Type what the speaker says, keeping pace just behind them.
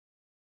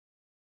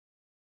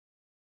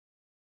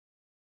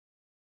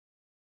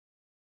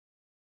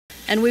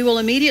And we will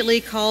immediately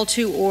call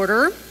to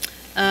order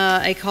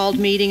a called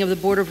meeting of the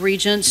Board of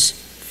Regents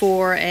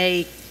for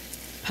a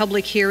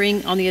public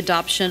hearing on the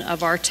adoption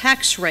of our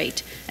tax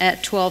rate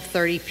at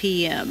 12:30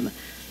 p.m.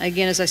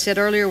 Again, as I said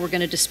earlier, we're going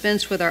to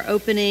dispense with our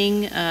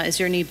opening. Is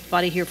there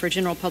anybody here for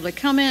general public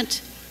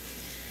comment?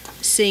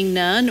 Seeing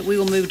none, we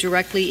will move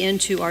directly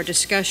into our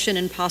discussion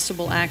and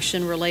possible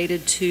action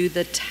related to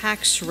the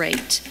tax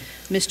rate.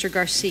 Mr.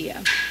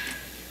 Garcia.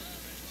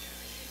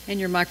 And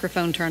your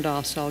microphone turned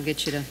off, so I'll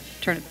get you to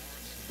turn it.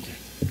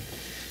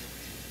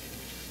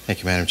 Thank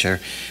you, Madam Chair.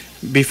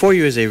 Before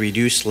you is a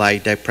reduced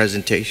slide deck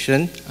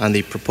presentation on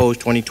the proposed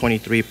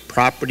 2023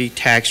 property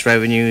tax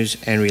revenues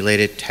and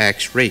related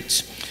tax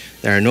rates.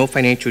 There are no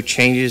financial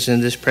changes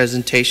in this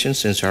presentation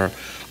since our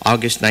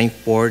August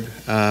 9th board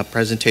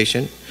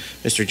presentation.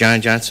 Mr.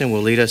 John Johnson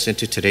will lead us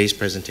into today's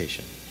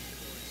presentation.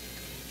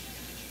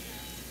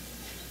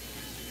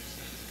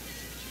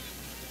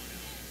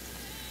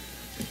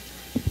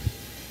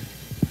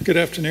 Good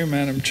afternoon,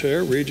 Madam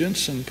Chair,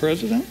 Regents, and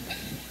President.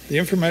 The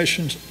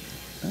information,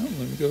 let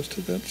me go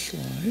to that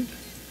slide.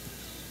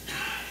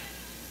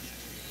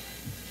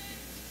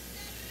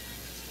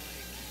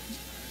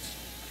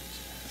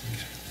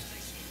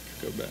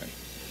 Go back.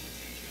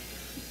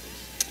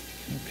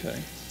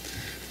 Okay.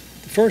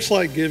 The first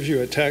slide gives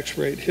you a tax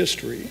rate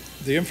history.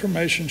 The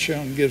information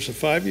shown gives a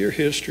 5-year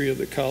history of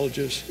the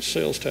college's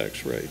sales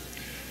tax rate.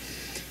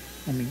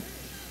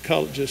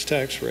 College's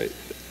tax rate.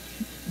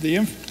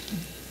 The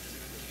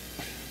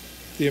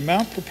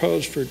amount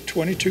proposed for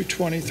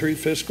 22-23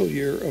 fiscal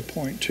year of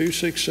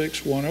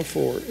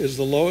 .266104 is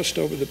the lowest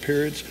over the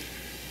periods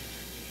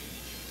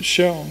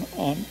shown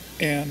on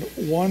and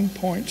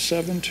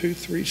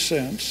 1.723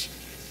 cents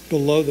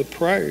below the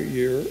prior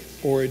year,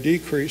 or a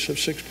decrease of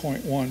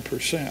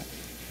 6.1%.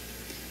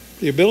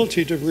 The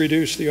ability to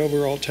reduce the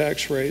overall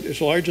tax rate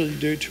is largely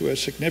due to a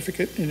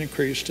significant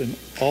increase in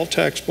all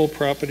taxable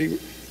property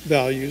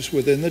values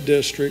within the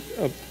district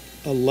of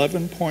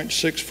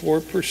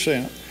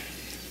 11.64%,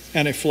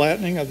 and a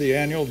flattening of the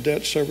annual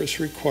debt service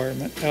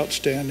requirement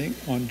outstanding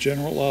on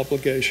general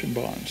obligation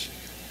bonds.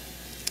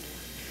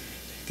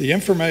 The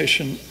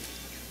information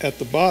at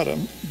the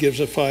bottom gives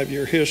a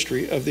 5-year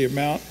history of the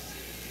amount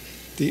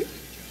the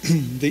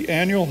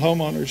annual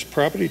homeowner's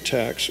property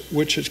tax,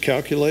 which is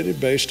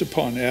calculated based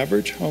upon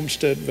average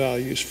homestead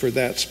values for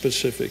that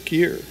specific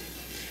year.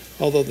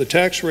 Although the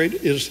tax rate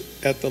is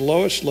at the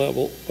lowest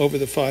level over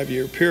the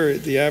 5-year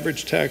period, the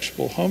average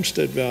taxable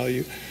homestead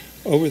value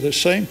over the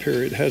same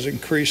period has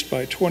increased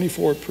by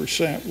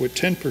 24%, with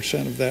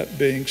 10% of that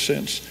being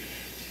since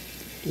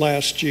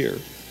last year.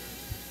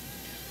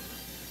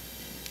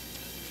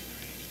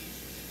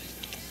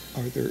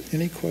 Are there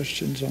any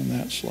questions on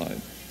that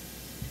slide?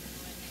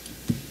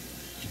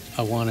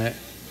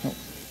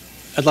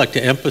 I'd like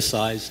to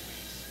emphasize,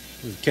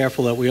 be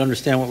careful that we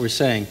understand what we're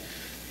saying.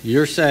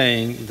 You're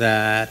saying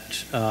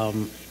that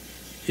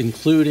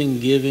including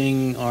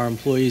giving our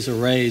employees a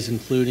raise,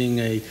 including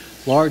a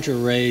larger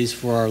raise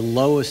for our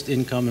lowest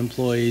income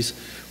employees,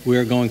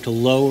 we're going to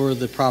lower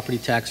the property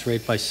tax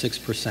rate by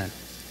 6%.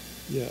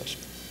 Yes.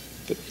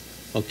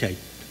 Okay.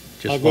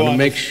 Just want to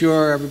make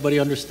sure everybody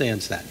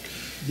understands that.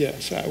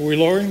 Yes, we're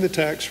lowering the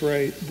tax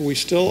rate, but we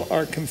still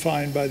are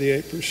confined by the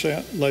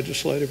 8%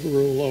 legislative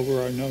rule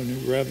over our no new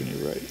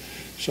revenue rate.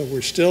 So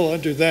we're still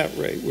under that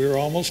rate. We're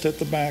almost at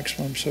the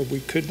maximum, so we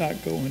could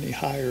not go any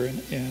higher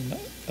and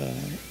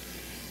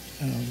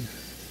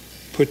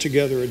put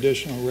together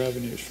additional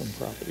revenues from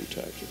property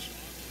taxes.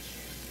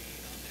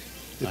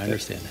 I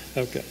understand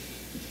that. Okay.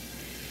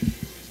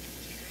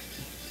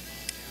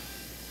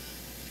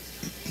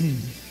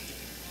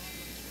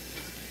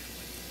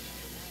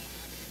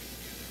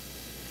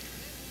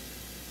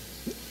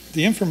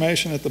 The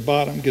information at the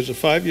bottom gives a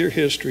 5-year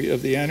history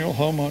of the annual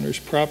homeowner's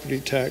property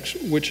tax,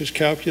 which is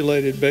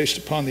calculated based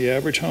upon the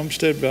average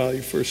homestead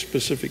value for a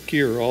specific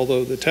year.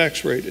 Although the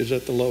tax rate is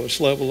at the lowest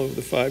level over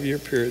the 5-year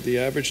period, the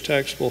average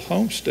taxable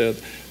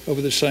homestead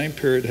over the same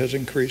period has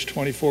increased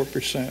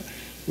 24%,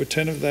 with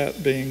 10 of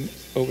that being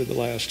over the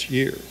last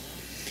year.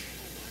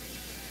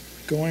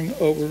 Going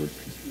over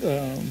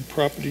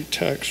property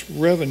tax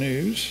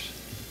revenues,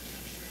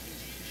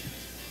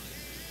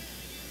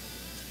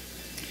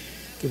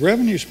 the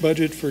revenues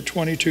budget for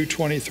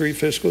 22-23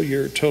 fiscal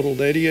year totaled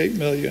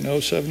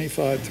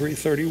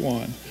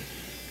 $88,075,331.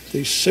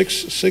 The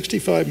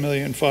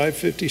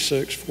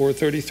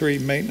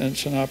 $65,556,433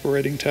 maintenance and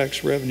operating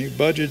tax revenue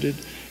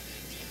budgeted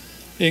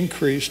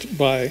increased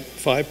by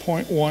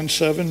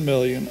 $5.17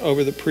 million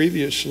over the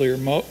previous year,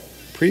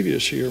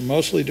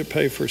 mostly to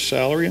pay for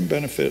salary and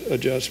benefit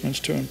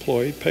adjustments to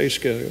employee pay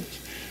scales,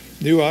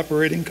 new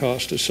operating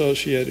costs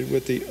associated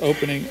with the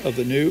opening of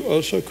the new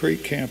Oso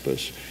Creek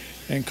campus,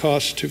 and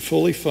costs to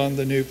fully fund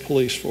the new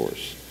police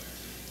force.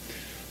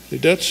 The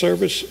debt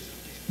service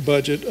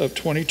budget of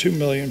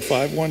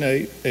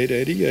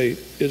 $22,518,888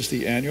 is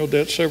the annual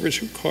debt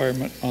service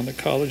requirement on the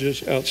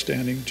college's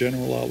outstanding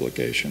general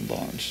obligation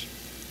bonds.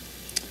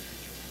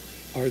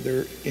 Are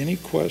there any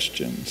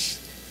questions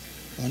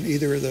on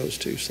either of those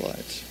two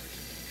slides?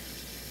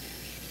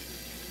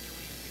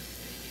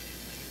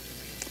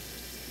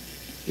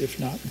 If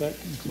not, that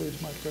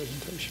concludes my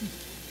presentation.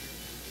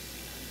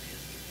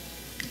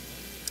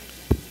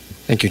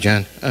 Thank you,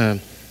 John.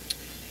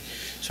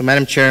 So,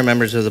 Madam Chair,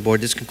 members of the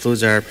board, this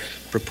concludes our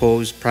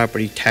proposed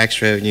property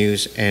tax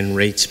revenues and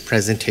rates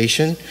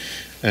presentation.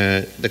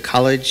 The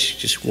college,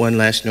 just one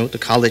last note, the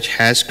college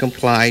has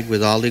complied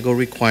with all legal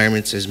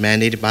requirements as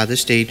mandated by the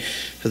state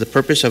for the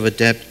purpose of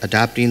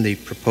adopting the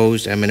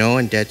proposed M&O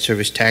and debt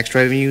service tax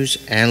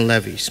revenues and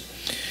levies.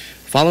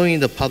 Following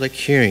the public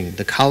hearing,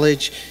 the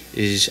college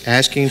is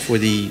asking for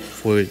the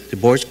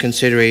board's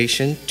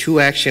consideration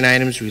 2 action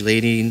items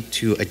relating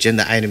to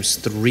agenda items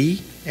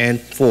 3 and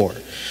 4.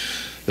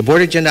 The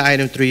board agenda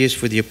item 3 is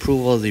for the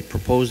approval of the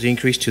proposed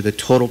increase to the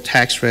total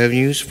tax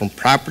revenues from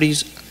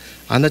properties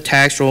on the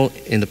tax roll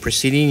in the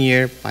preceding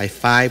year by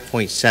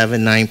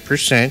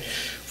 5.79%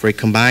 for a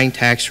combined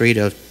tax rate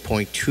of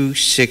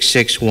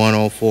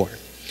 0.266104.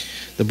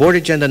 The board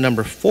agenda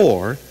number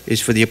 4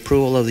 is for the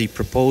approval of the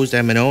proposed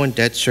M&O and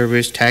debt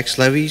service tax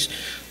levies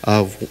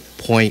of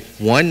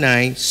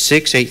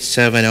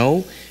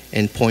 0.196870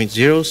 and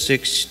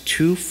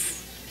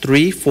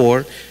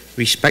 0.06234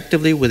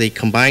 respectively, with a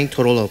combined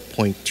total of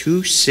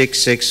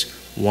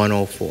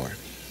 0.266104.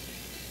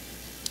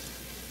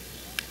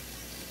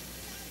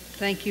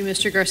 Thank you,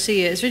 Mr.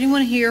 Garcia. Is there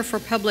anyone here for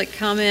public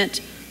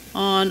comment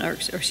on, or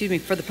excuse me,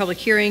 for the public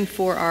hearing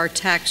for our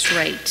tax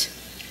rate?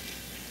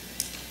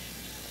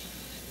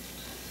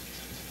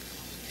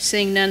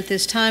 Seeing none at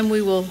this time,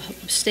 we will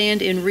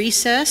stand in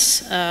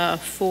recess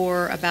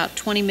for about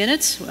 20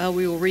 minutes.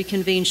 We will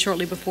reconvene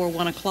shortly before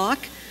 1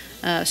 o'clock.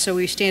 So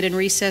we stand in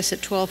recess at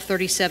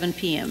 12:37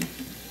 p.m.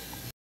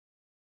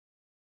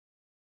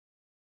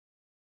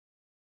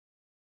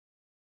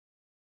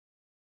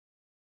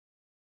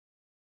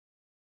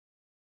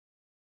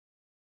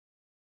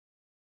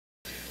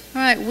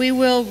 All right, we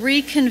will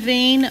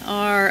reconvene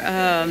our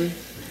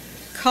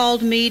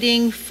called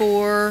meeting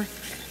for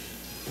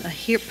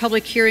a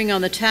public hearing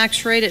on the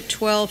tax rate at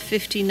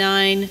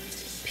 12:59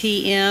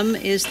 p.m.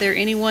 Is there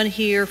anyone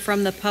here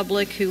from the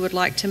public who would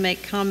like to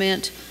make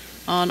comment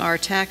on our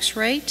tax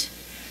rate?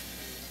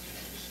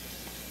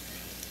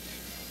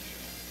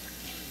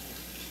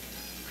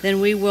 Then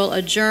we will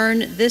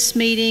adjourn this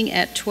meeting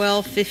at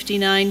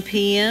 12:59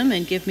 p.m.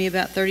 and give me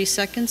about 30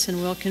 seconds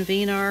and we'll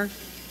convene our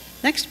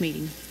next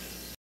meeting.